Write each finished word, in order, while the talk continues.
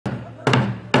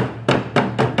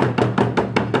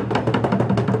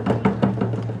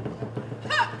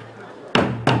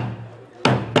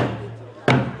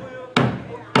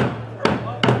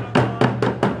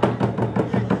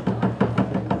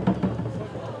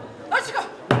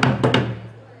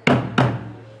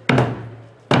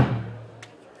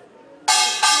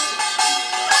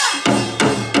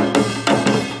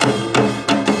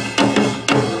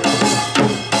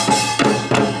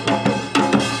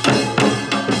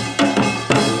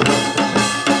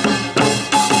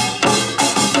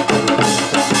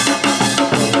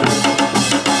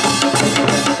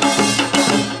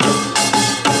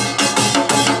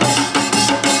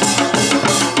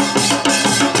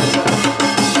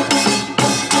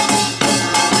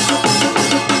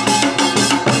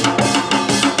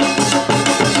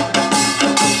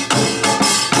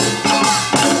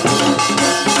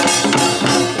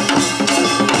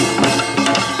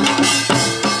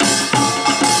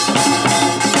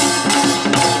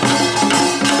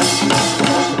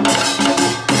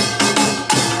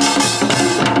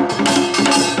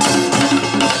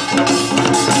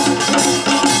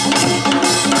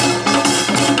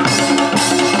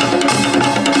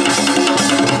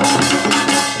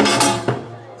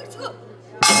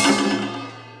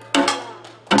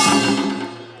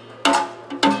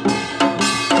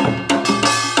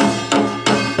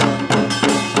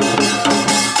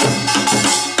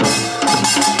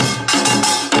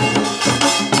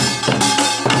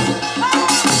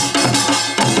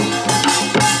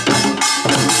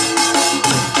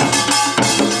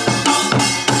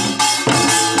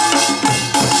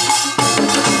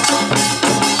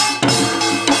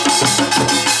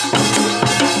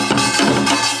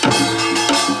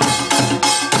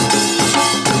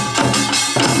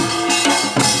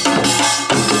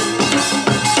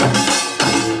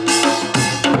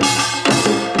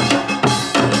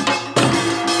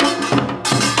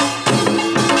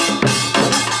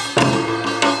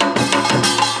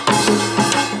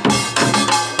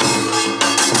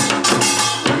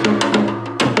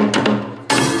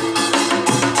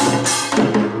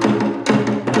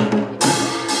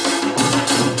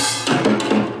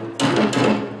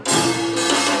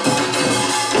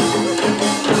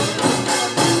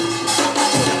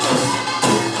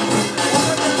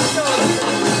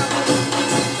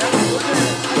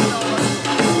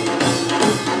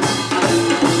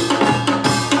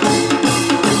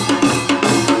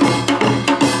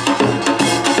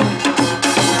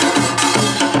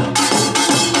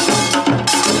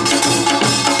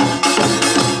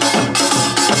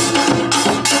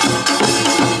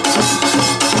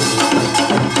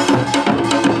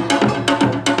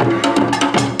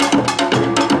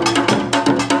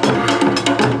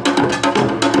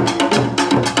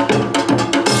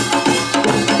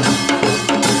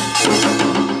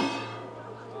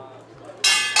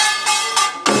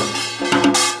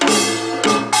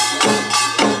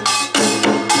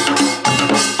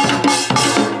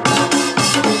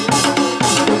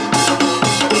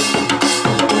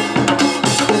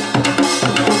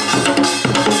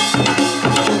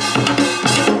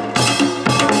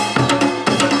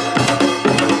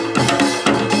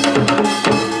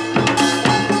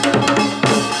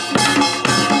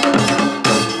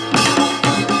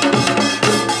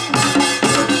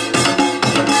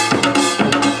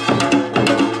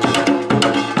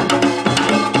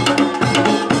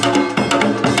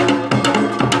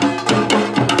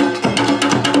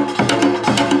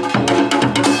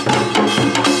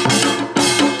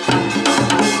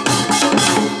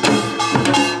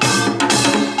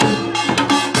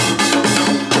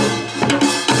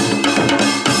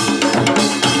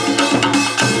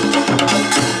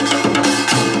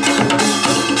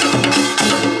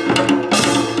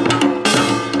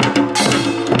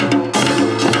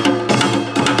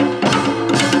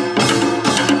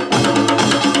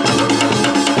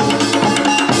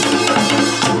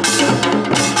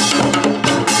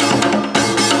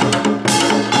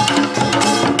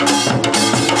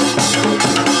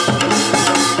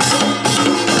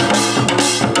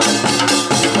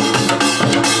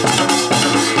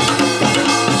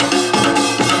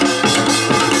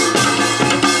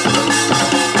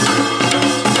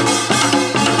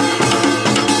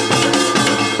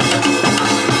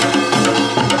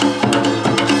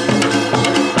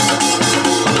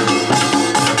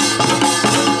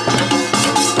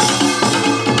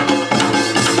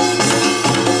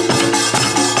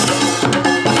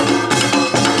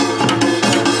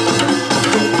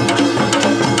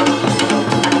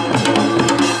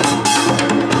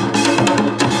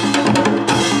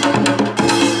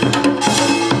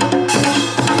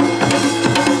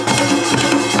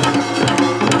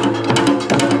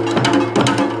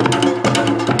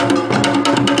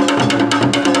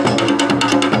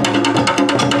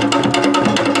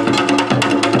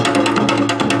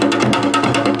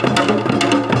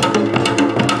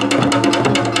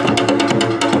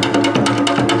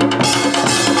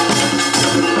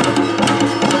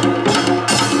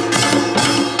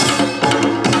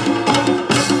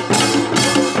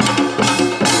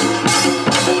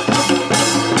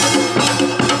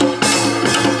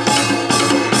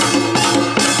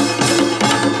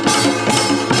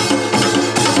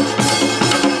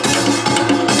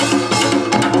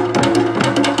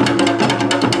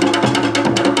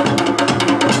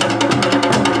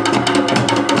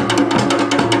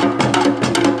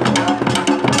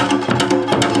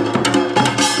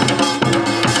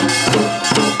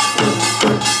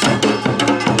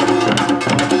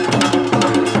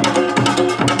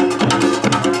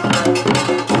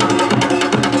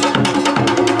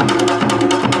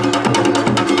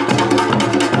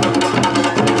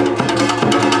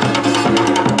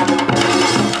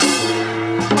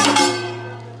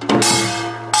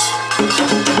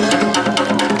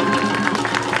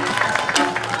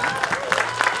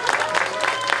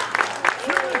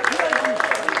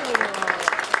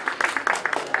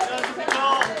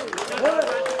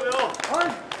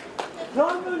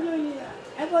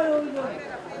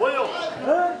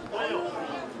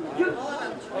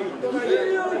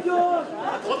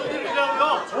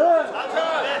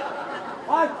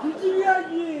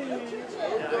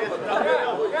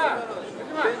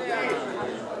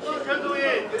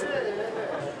결동의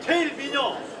제일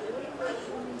미녀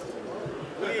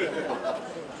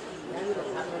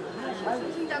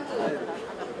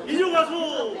인류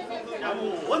가수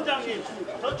야구 원장님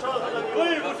전철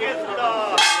사장님을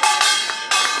모시겠습니다.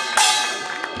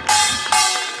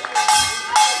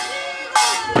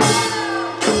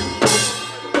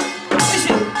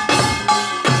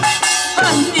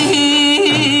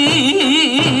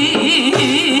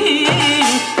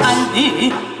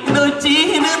 안니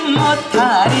늦지는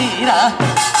못하리라.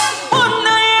 오늘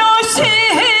오신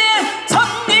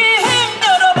손님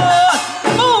여러분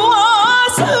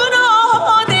무엇으로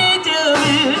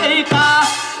대접을까?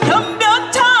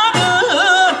 연변차는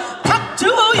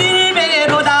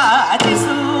탁주일배로다 지수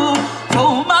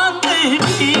조망을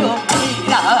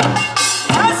비웁니다.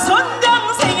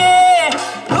 자손장생의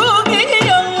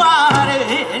부귀영화를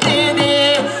내내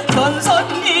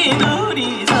손손이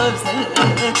누리 서서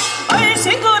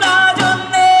얼씨구나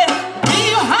좋네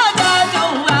이 화자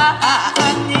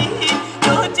좋아하니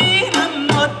놓지는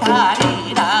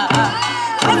못하리라.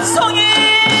 한 송이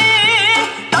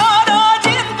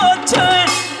떨어진 꽃을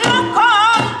락황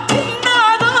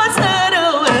빛나고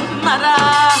서러운 마라.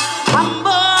 한번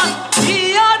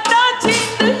피었다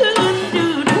짓는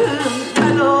줄은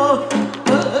나도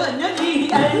번연히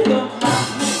알고만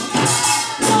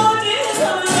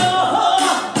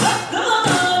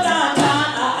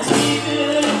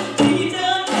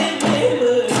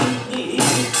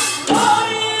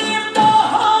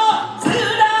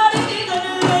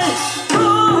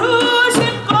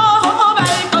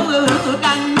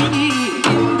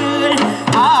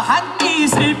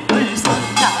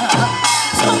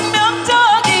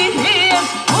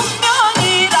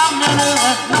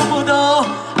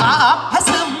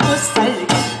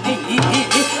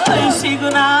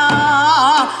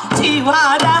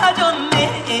지화다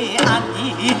좋네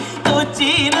아니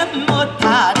놓지는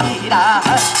못하리라.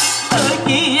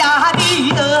 어기야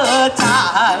니어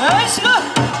자으시고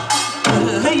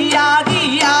어야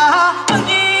니야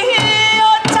어기여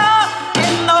자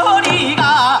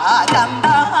뱃놀이가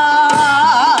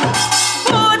잔다.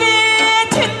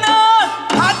 부딪히는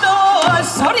파도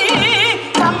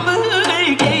소리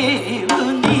단물개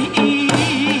운이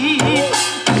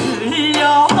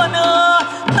들려오는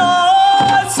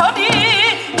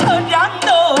소리 저장도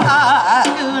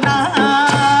하구나.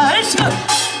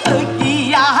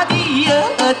 어기야 니어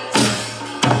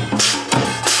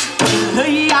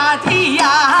어야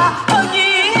니야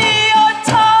어기여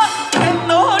차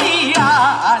뱃놀이야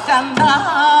잔다.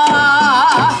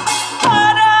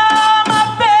 바람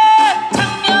앞에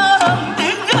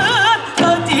청년들은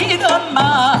거지던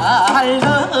말로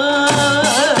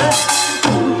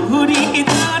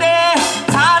우리들의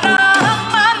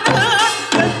사랑만은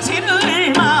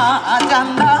며칠을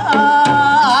맞았나.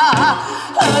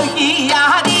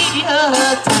 어기야 니어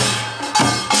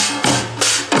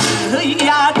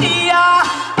어야 니야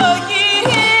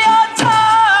어기여 차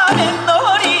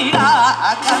뱃놀이가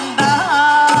간다.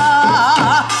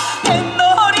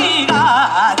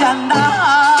 뱃놀이가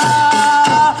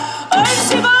잔다.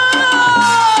 얼씨구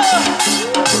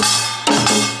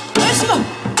얼씨구.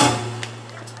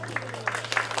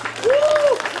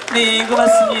 네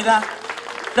고맙습니다.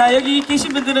 자 여기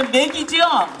계신 분들은 맥이죠.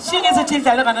 시흥에서 제일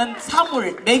잘 나가는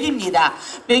사물 맥입니다.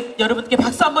 맥 여러분께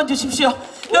박수 한번 주십시오.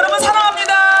 여러분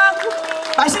사랑합니다.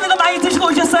 맛있는 거 많이 드시고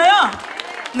오셨어요?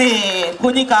 네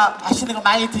보니까 맛있는 거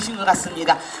많이 드신 것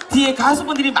같습니다. 뒤에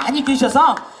가수분들이 많이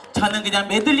계셔서 저는 그냥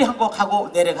메들리 한 곡 하고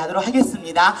내려가도록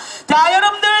하겠습니다. 자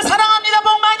여러분들 사랑합니다.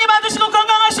 복 많이 받으시고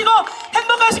건강하시고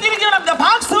행복하시기를 기원합니다.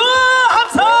 박수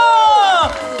함성.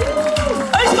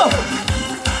 아이고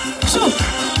쉬고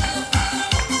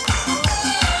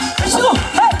쉬고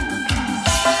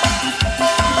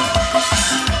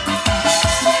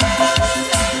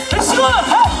쉬고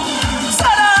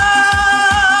사랑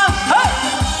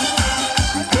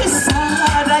그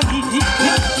사랑이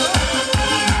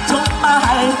정말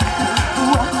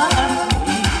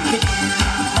우아하니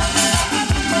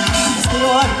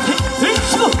세월이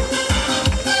쉬고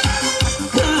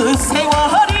그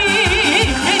세월이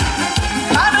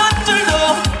가는 줄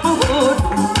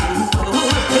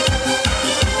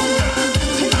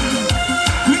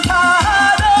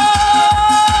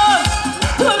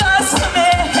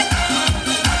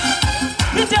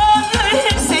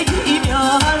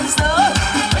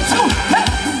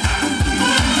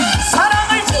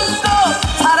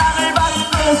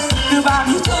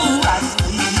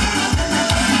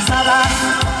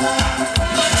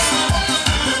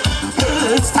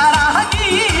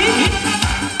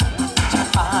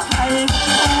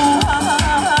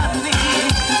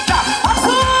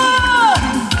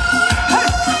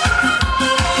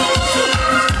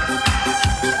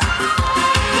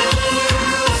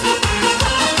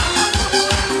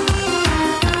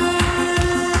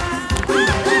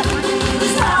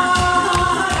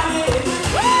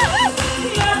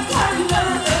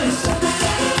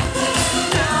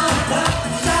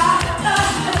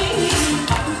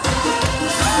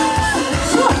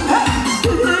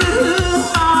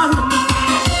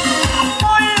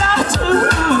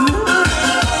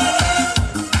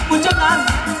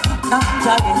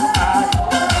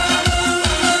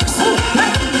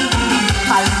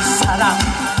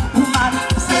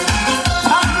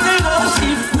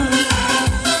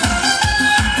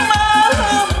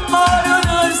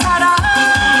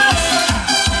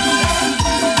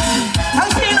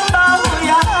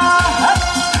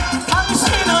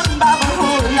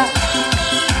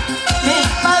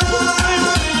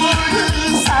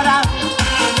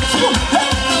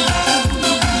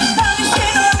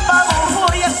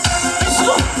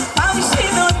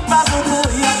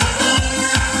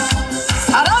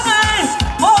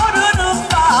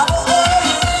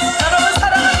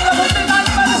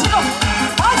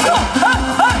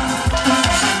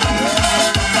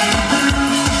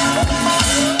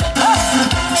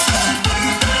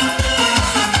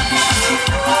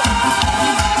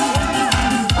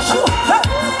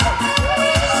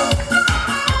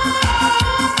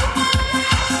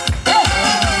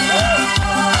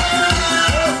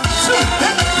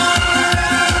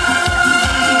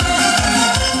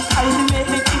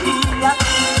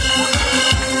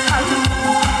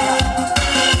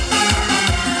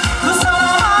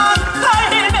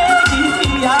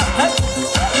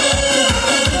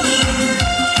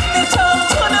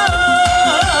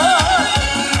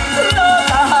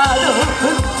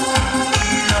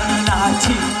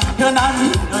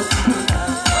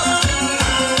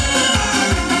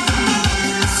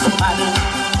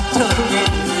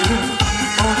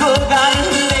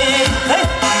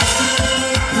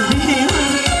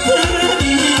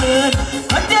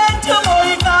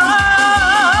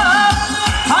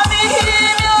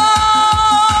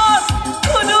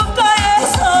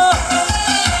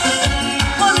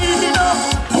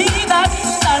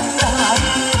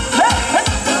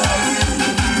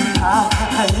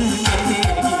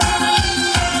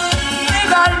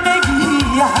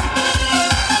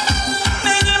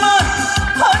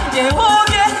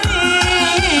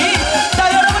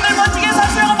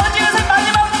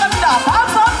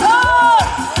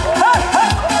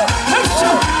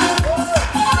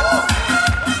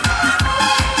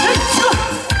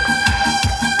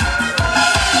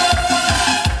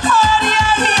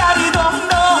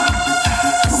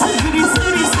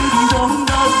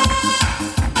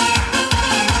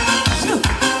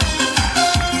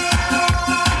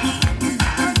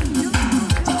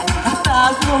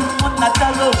못났다고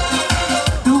못났다고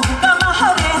누가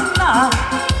말했나.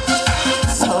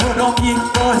 서로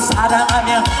믿고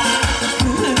사랑하면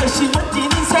그것이 멋진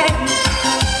인생.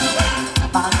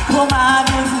 많고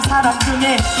많은 사람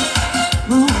중에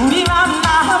우리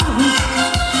만남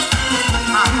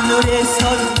하늘에서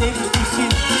내려주신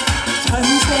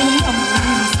전생연분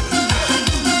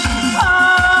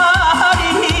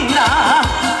아리라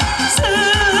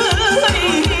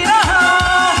쓰리라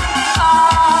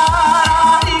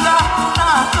아리가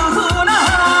나구나.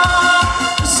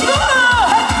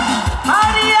 시원해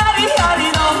아리아리아리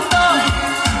덩덩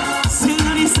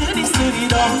쓰리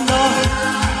덩덩.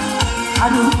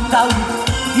 아름다운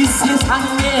이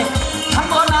세상에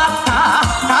한번 왔다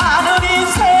가는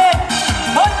인생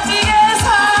멋지게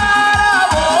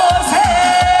살아보세.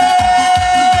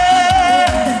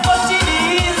 멋진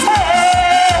인생.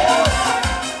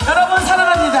 여러분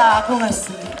사랑합니다.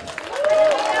 고맙습니다.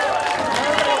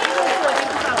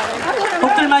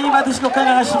 복들 많이 받으시고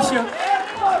건강하십시오.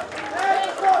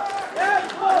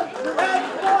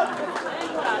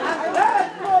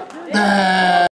 네.